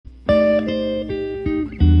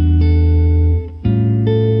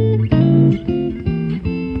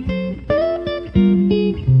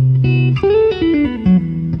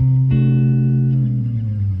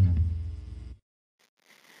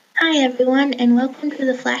and welcome to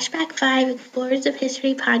the Flashback 5 Explorers of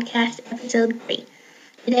History podcast, episode 3.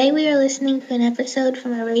 Today we are listening to an episode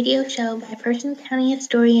from a radio show by Person County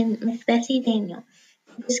historian Miss Bessie Daniel,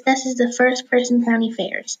 who discusses the first Person County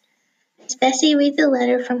fairs. Miss Bessie reads a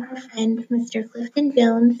letter from her friend, Mr. Clifton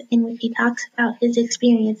Jones, in which he talks about his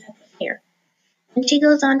experience at the fair. Then she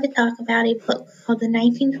goes on to talk about a book called the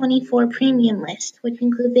 1924 Premium List, which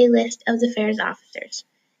includes a list of the fair's officers.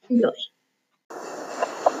 Enjoy.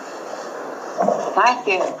 Thank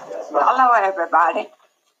you. Hello, everybody.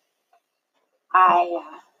 I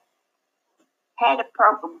had a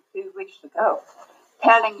program a few weeks ago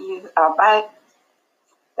telling you about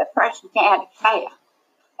the Person County Fair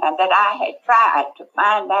and that I had tried to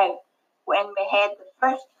find out when we had the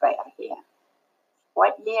first fair here,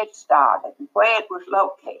 what year it started and where it was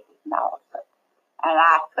located and all of it. And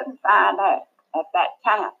I couldn't find out at that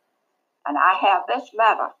time. And I have this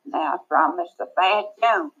letter now from Mr. Clifton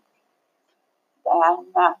Jones down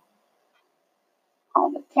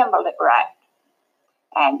on the Timberlake Road.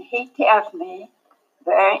 And he tells me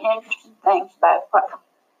very interesting things about what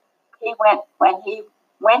he went when he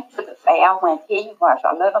went to the fair when he was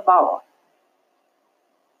a little boy.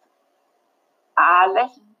 I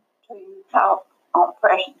listen to you talk on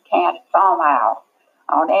Person County Farm Hour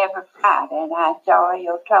on every Friday, and I enjoy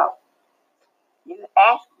your talk. You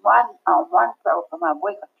asked on one program a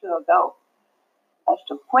week or two ago as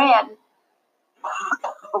to when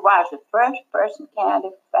was the first Person County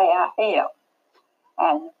Fair held,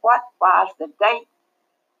 and what was the date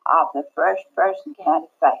of the first Person County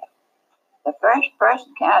Fair. The first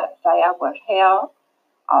Person County Fair was held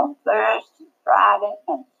on Thursday, Friday,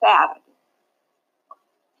 and Saturday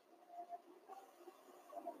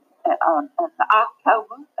on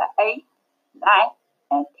October the 8th, 9th,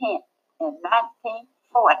 and 10th in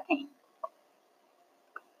 1914.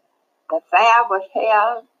 The fair was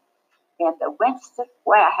held in the Winston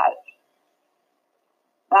Warehouse.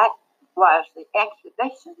 That was the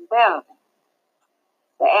exhibition building.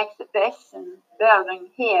 The exhibition building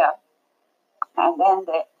here, and then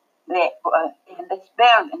in this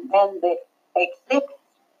building, then the exhibit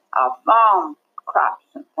of farm crops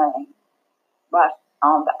and things was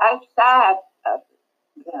on the outside of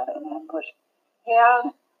the building and was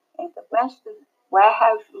held in the Winston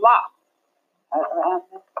Warehouse lot around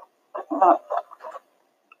the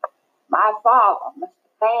My father, Mr.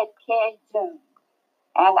 Clifton Jones,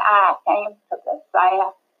 and I came to the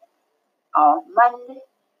fair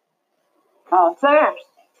on Thursday,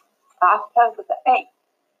 October the 8th,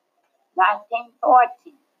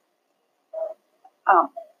 1914, a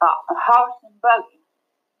horse and buggy,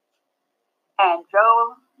 and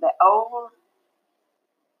drove the old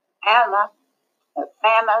Anna, the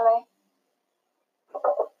family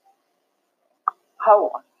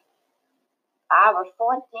horse. I was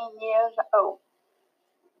 14 years old.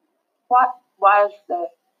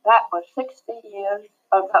 That was 60 years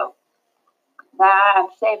ago. Now I'm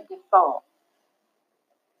 74.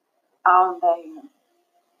 On the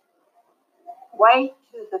way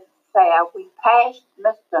to the fair, we passed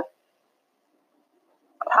Mr.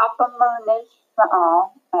 Papa Mooney's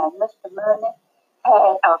farm, and Mr. Mooney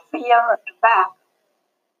had a field of tobacco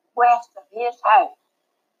west of his house.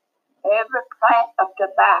 Every plant of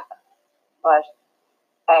tobacco was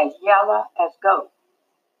as yellow as gold.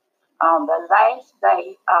 On the last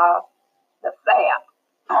day of the fair,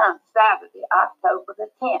 on Saturday, October the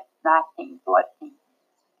 10th, 1914,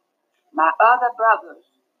 my other brothers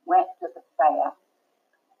went to the fair,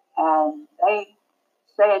 and they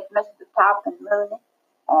said Mr. Toppin Mooney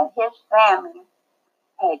and his family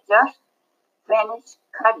had just finished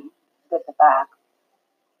cutting the tobacco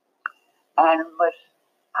and was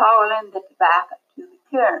hauling the tobacco to the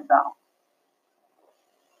curing room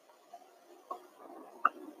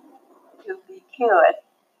to be cured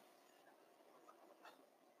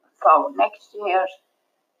for next year's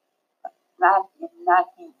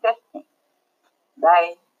 1915.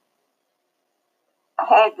 They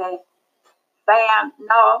had the fair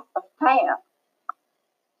north of town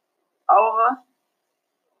over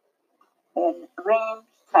in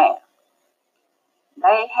Reamstown.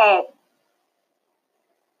 They had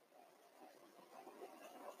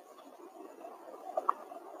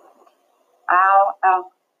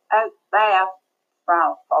out there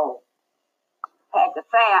had the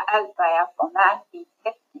fair out there for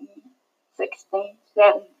 1915, 16,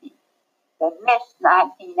 17. They missed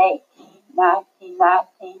 1918,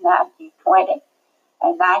 1919, 1920,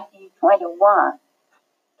 and 1921,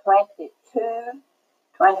 22,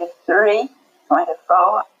 23,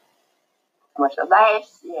 24 was the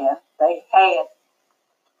last year they had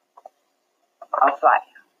a fair.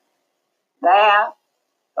 There,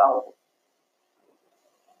 so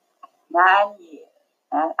 9 years,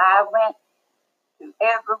 and I went to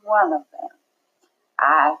every one of them.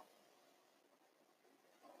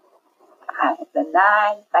 The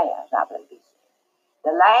 9 fairs, I believe it.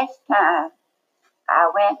 The last time I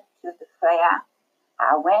went to the fair,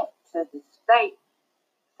 I went to the state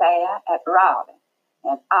fair at Raleigh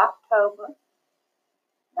in October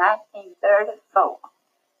 1934.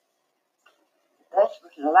 This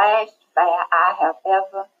was the last fair I have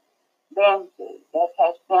ever been to. It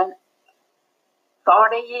has been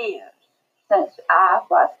 40 years since I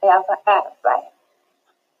was ever at a fair.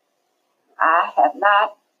 I have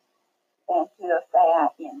not been to a fair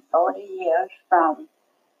in 40 years from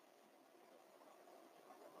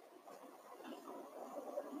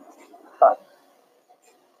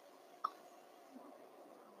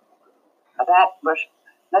that was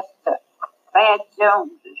Mr. Clifton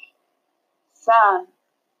Jones' son,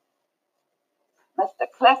 Mr.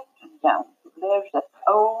 Clifton Jones, who lives at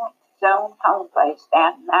the old Jones home place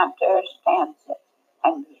down in Mount Terrace, Kansas,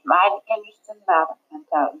 and was mighty interested about it and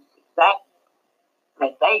told us exactly the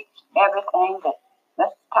dates and everything that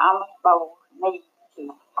Mr. Thomas Bowles needs to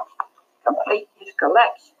complete his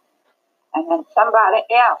collection. And then somebody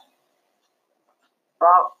else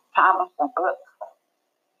brought Thomas a book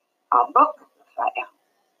of the fair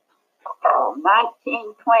called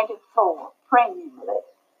 1924 Premium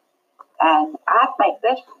List. And I think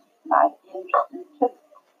this is mighty interesting too.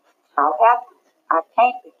 I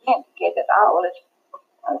can't begin to get it all. It's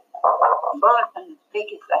a bulletin as big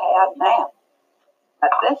as I have now.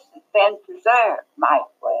 But this has been preserved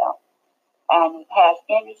mighty well. And it has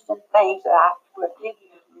interesting things that I will give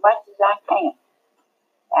you as much as I can.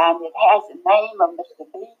 And it has the name of Mr.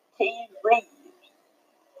 B.T. Reeves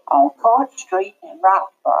on 4th Street in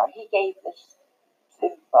Roxborough. He gave this to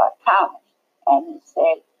Thomas, and he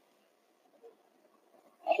said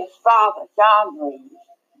his father, John Reeves,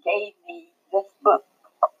 gave me this book,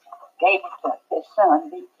 gave it to his son,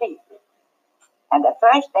 B.T. And the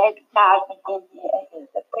first advertisement in here is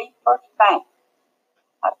the People's Bank,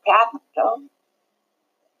 a capital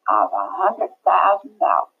of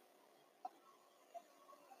 $100,000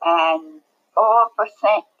 and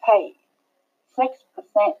 4% paid, 6%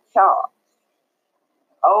 charged.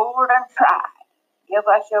 Old and tried, give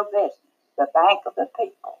us your business. The Bank of the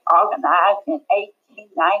People, organized in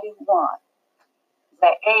 1891. The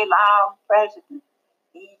A. Long, President,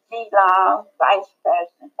 E.G. Long, Vice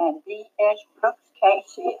President, and D.S. Brooks,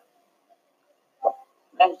 cashier.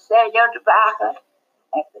 Then sell your tobacco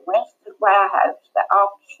at the Winston Warehouse, the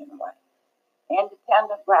auction way.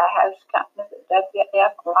 Independent Warehouse Company, the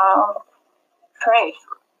W.F. Long,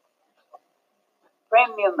 Treasurer.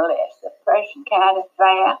 Premium List, the Preston County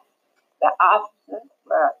Fair. The officers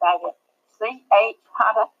were C.H.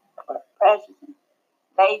 Hunter for President,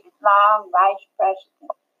 David Long, Vice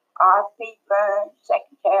President, R.P. Burns,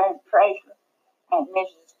 Secretary and Treasurer, and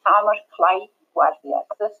Mrs. Thomas Clay was the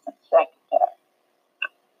Assistant Secretary.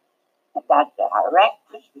 And the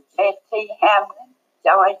directors were J.T. Hamlin,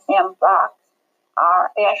 George M. Fox,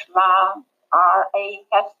 R.S. Long, R.A.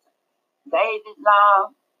 Heston, David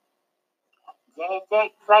Long,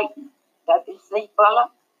 J.J. Clayton, W.C.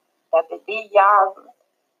 Bullock, W.D. Yarber,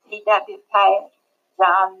 T.W. Pass,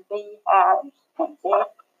 John B. Harris, and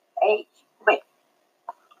Z.H. Wick.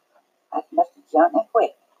 That's Mr. Johnny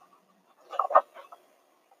Wick.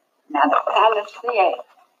 Now, the Palace Theater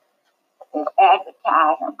is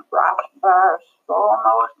advertising Roxborough's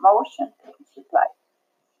foremost motion picture play.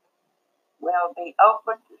 Will be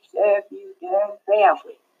open to serve you during Fair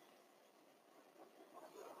Week.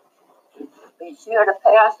 Be sure to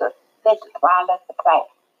pay us a visit while at the fair.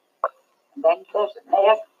 And then there's a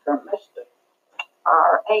message from Mr.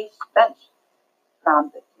 R.A. Spencer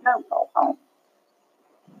from the funeral home.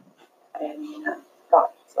 And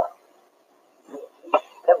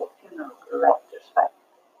there were funeral directors there.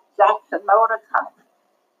 Jackson Motor Company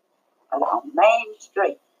along Main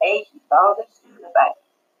Street, Agent August in the back.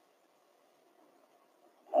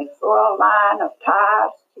 A full line of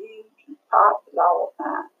tires, tubes, and parts at all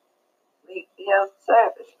times. We give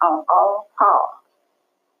service on all cars.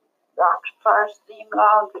 Roxborough Steam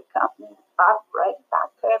Laundry Company, operated by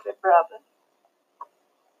Kirby Brothers.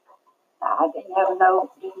 I didn't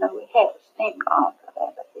know we had a steam laundry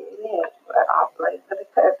there, but here it is. We're operated by the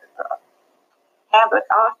Kirby Brothers. Hamlet,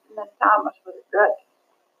 Austin, and Thomas were the druggies.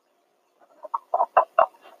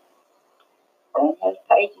 Then there's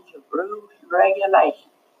pages of rules and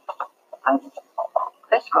regulations. And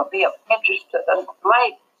this will be of interest to the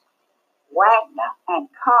ladies. Wagner and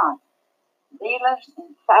Kahn, dealers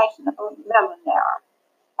in fashionable millinery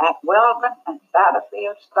at Wilburn and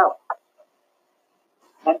Satterfield Store.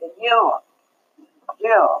 And the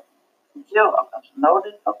Jewel jewel was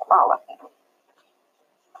noted for quality.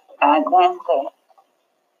 And then the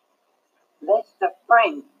list of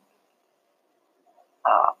friends.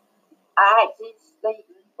 I.G.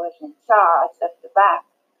 Stevens was in charge of the back,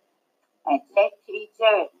 and J.T.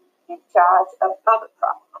 Jordan in charge of other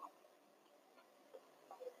property.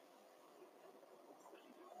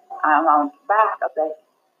 I'm on the back of it,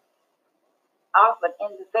 offered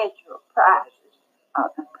individual prizes on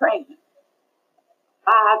the premium.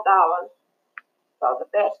 $5 for the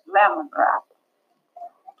best lemon wrapper,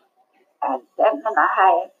 and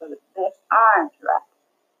 $7.50 for the best orange wrapper,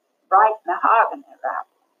 bright mahogany wrapper,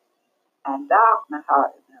 and dark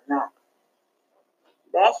mahogany wrapper.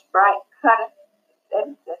 Best bright cutter,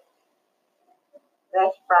 $7.50.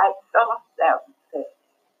 Best bright filler, $7.50.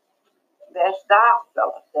 Best dark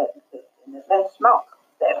filler, $7.50. And the best smoker,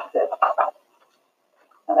 $7.50.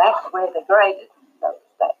 Now that's the way they graded those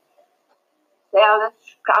things.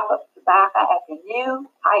 Sellers crop of tobacco at the new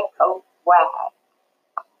high coat wide.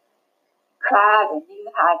 Cry the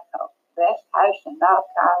new high coat. Best house in North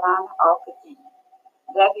Carolina or Virginia.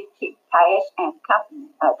 Debbie T. Pace and Company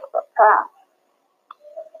of the proprietor.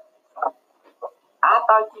 I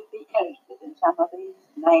thought you'd be interested in some of these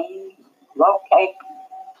names, locations.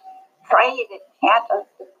 Trade at Cantor's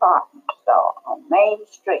Department Store on Main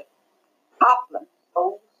Street. Hopland's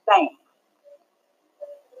Old Stand.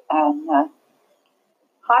 And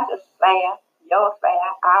Hunter's Fair, your fair,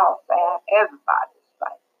 our fair, everybody's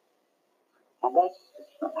fair. And this is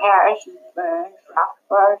from Harrison Burns,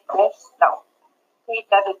 Rockford's Best Store.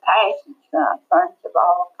 P.W. Parsons' Son, Burns of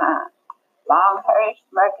all kinds. Longhurst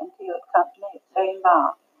Mercantile Company at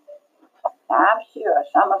Ceylon. Now, I'm sure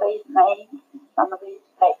some of these names and some of these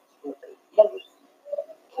dates will be interesting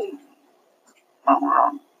to you. And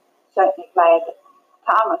I'm certainly glad that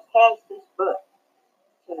Thomas has this book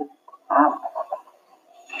too. I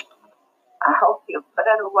hope he'll put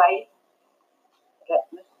it away, get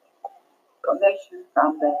permission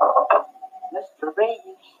from Mr.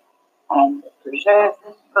 Reeves, and preserve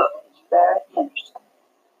this book. It's very interesting.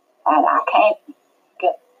 And I can't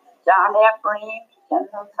get John F. Reeves,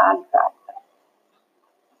 general contractor.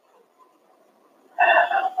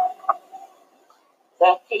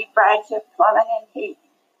 J.T. Bradshaw, Plumbing and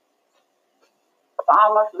Heating.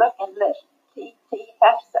 Farmers Look and Listen. T.T.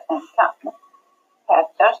 Hester and Company have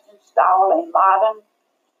just installed a modern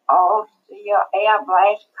all-steel air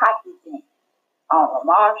blast cotton gin on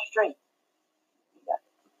Lamar Street.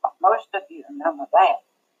 Most of you remember that.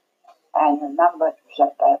 And remember it was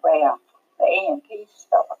up there where the A&P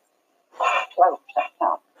store closed that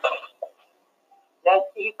time.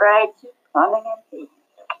 J.T. Bradshaw, Plumbing and Heating.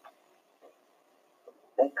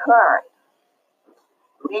 The Courier.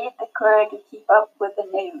 Read the Courier to keep up with the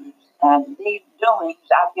news and the doings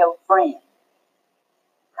of your friends.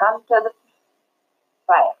 Come to the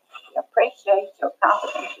fair. Appreciate your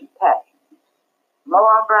competence and passion.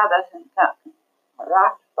 More Brothers and Company,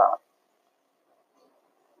 Rockford.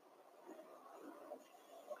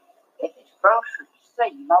 If it's grocery,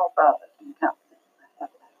 see More Brothers and Company.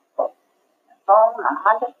 Phone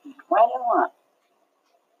 121.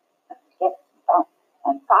 Get the phone.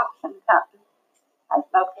 And Fox and Company is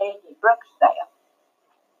located in Brookstale.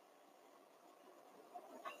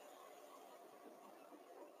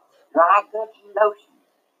 Dry goods and lotions.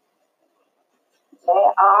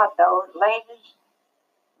 There are those ladies'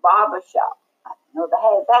 barber shop. I know they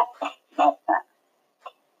had that time.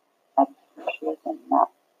 That was in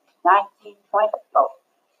 1924.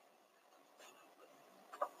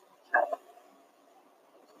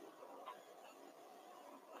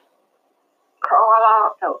 Kroll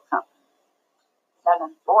Auto Company,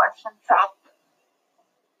 selling forks and tractors.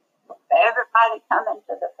 For everybody coming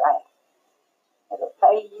to the fair, it'll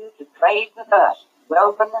pay you to trade with us,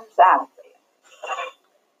 Wilburn and Southfield.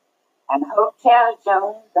 And Hotel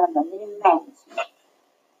Jones on the new management.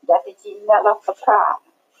 Deputy Miller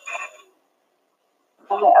proprietor.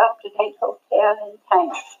 And the up-to-date hotel in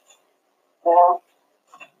town. Well,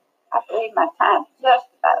 I believe my time's just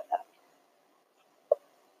about up.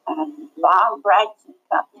 And Long Brads and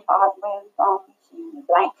Company, Hardware and Farm Machine,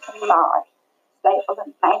 Blanks and Mars, Staples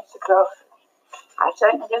and Fancy Groceries. I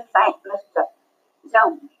certainly do thank Mr.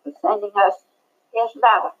 Jones for sending us his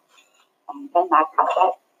letter. And then I got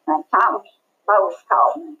that, and Thomas Bowes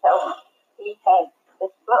called me and told me he had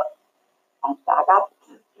this book. And so I got the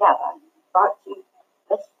two together and brought you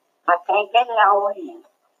this. I can't get it all in,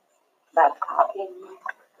 but I'll give you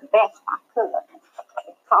the best I could.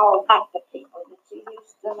 It's called Back to People That You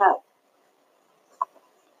Used to Know.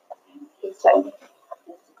 And he said, Mr.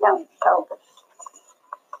 Jones told us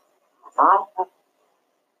a lot of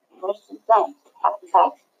interesting things that happened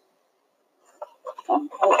back and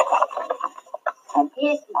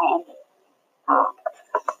his man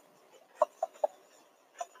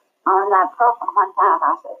on that program one time,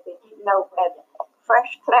 I said, did you know where the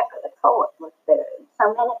fresh clerk of the court was buried?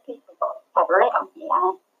 So many people have written me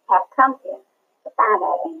and have come here to find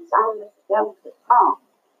out, and it's on Mr. Jones's farm.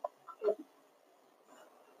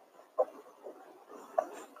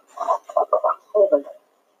 The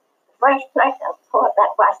fresh clerk of the court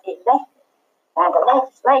that was elected, and the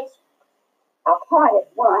legislature appointed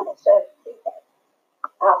one that served 2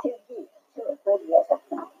 years, 2 or 3 years, I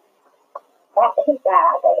think. After he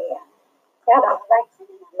died, they held an election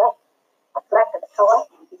and elected a clerk of the court,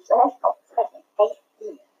 and he's last for 8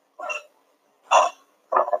 years.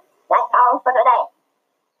 That's all for today.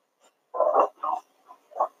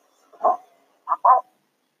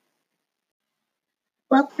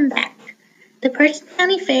 Welcome back. The Person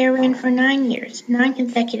County Fair ran for 9 years, 9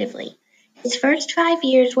 consecutively. Its first 5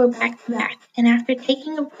 years were back-to-back, and after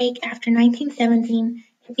taking a break after 1917,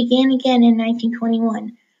 it began again in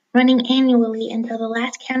 1921, running annually until the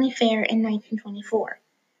last county fair in 1924.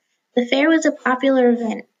 The fair was a popular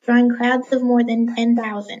event, drawing crowds of more than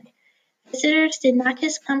 10,000. Visitors did not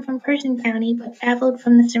just come from Person County, but traveled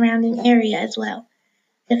from the surrounding area as well.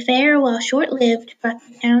 The fair, while short-lived, brought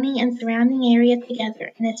the county and surrounding area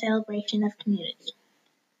together in a celebration of community.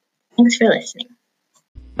 Thanks for listening.